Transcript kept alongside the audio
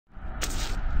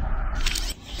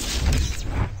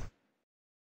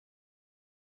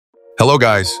Hello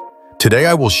guys, today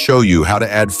I will show you how to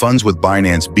add funds with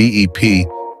Binance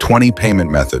BEP-20 payment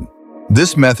method.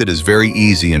 This method is very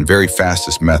easy and very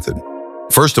fastest method.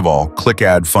 First of all, click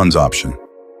Add Funds option.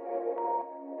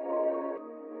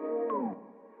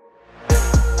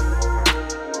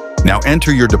 Now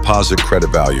enter your deposit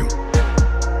credit value.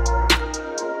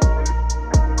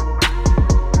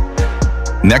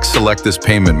 Next, select this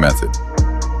payment method.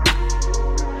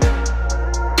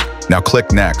 Now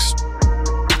click Next.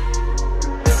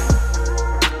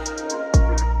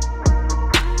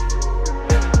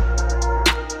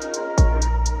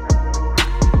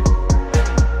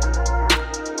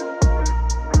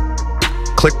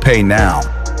 Click Pay Now.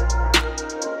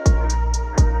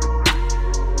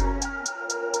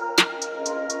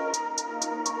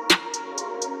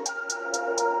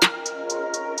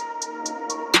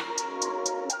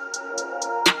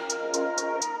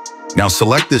 Now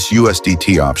select this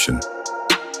USDT option.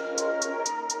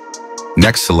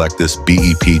 Next, select this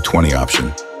BEP-20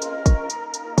 option.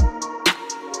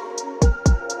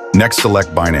 Next,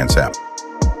 select Binance app.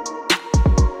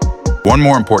 One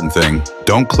more important thing,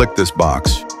 don't click this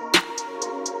box.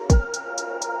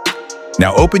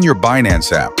 Now open your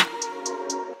Binance app.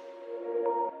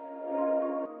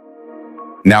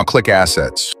 Now click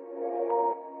Assets.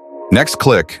 Next,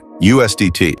 click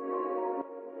USDT.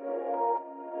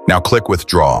 Now click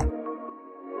Withdraw.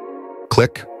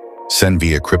 Click Send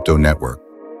via Crypto Network.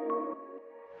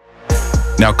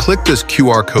 Now click this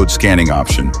QR code scanning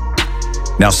option.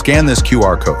 Now scan this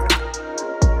QR code.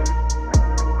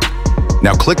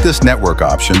 Now click this network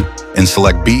option and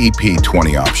select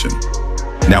BEP-20 option.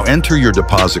 Now enter your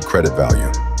deposit credit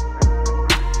value.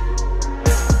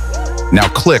 Now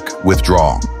click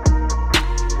Withdraw.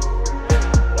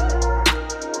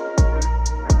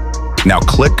 Now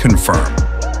click Confirm.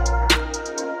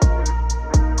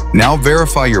 Now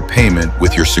verify your payment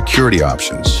with your security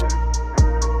options.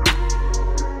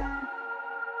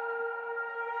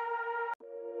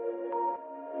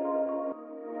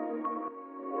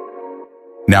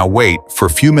 Now wait for a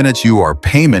few minutes. Your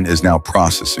payment is now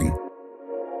processing.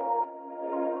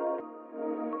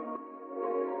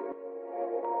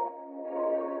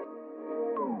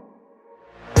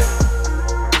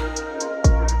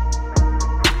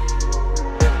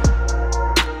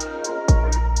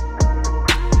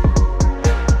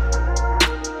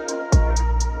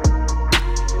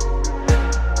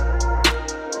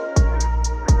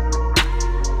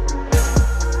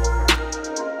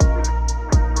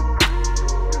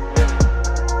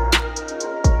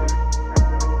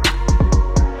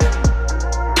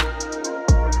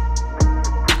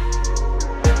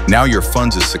 Now your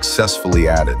funds is successfully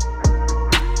added.